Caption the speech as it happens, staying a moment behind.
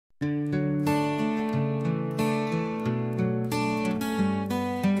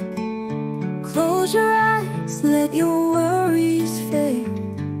Close your eyes, let your worries fade.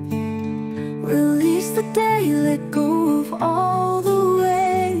 Release the day, let go of all the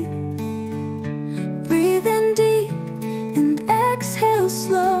weight. Breathe in deep and exhale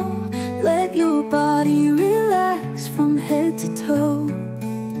slow. Let your body relax from head to toe.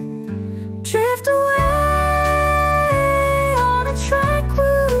 Drift away on a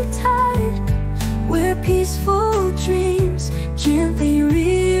tranquil tide, where peaceful dreams gently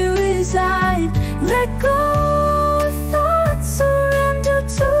reside. Let go of thoughts, surrender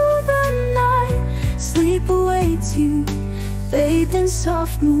to the night. Sleep awaits you, bathed in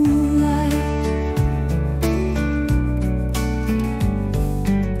soft moonlight.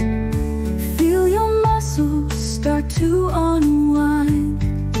 Feel your muscles start to unwind.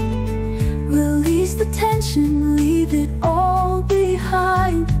 Release the tension, leave it all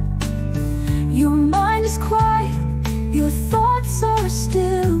behind. Your mind is quiet, your thoughts are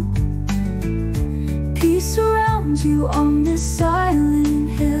still. Peace surrounds you on this silent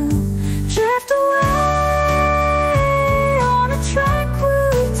hill. Drift away on a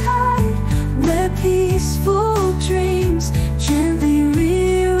tranquil tide, where peaceful dreams gently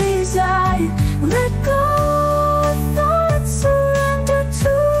reside. Let go of thoughts, surrender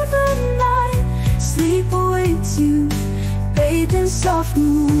to the night. Sleep awaits you, bathed in soft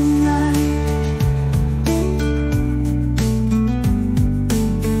moonlight.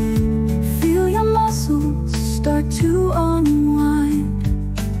 Start to unwind.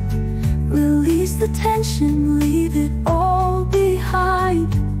 Release the tension, leave it all behind.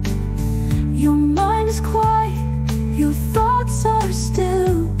 Your mind is quiet, your thoughts are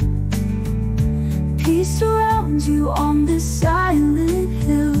still. Peace surrounds you on this silent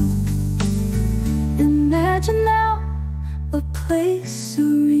hill. Imagine now a place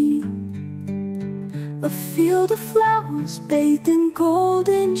serene, a field of flowers bathed in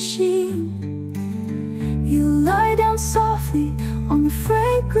golden sheen. You lie down softly on the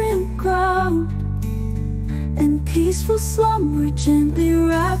fragrant ground, and peaceful slumber gently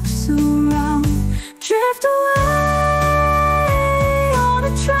wraps around. Drift away on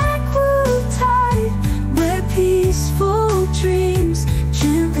a tranquil tide, where peaceful dreams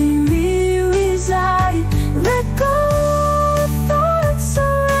gently reside. Let go of thoughts,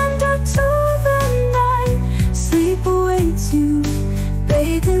 surrender to the night. Sleep awaits you,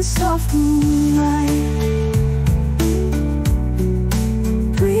 bathed in soft moonlight.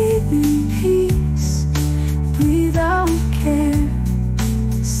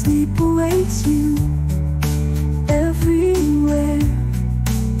 Sleep awaits you everywhere.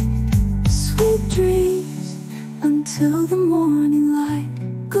 Sweet dreams until the morning light.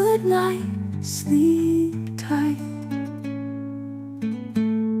 Good night, sleep tight.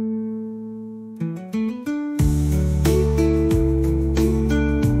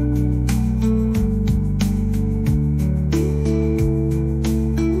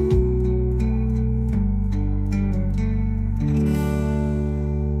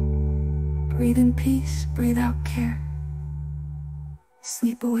 Breathe in peace, breathe out care.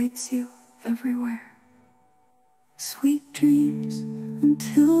 Sleep awaits you everywhere. Sweet dreams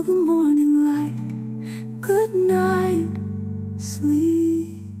until the morning light. Good night, sleep.